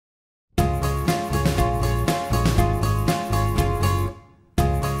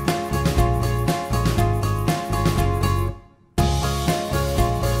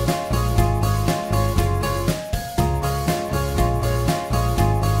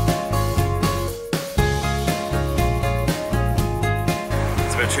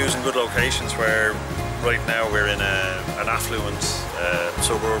choosing good locations where right now we're in an affluent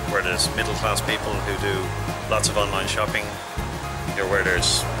suburb where there's middle-class people who do lots of online shopping, you know, where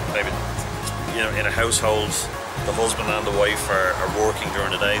there's maybe, you know, in a household the husband and the wife are working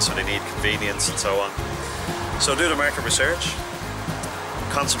during the day, so they need convenience and so on. So do the market research,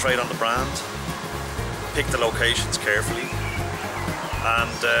 concentrate on the brand, pick the locations carefully,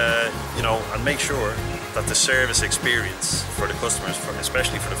 and you know, and make sure that the service experience for the customers,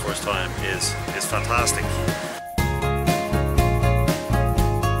 especially for the first time, is fantastic.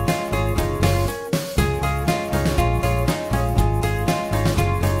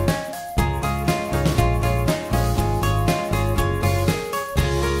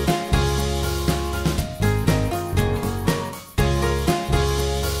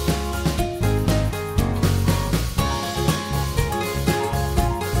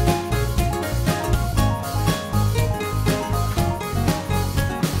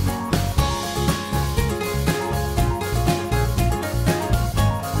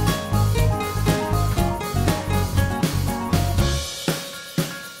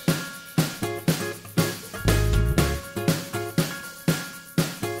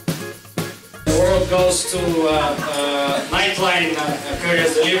 Goes to Nightline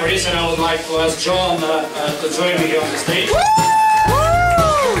Courier Deliveries, and I would like to ask John to join me on the stage.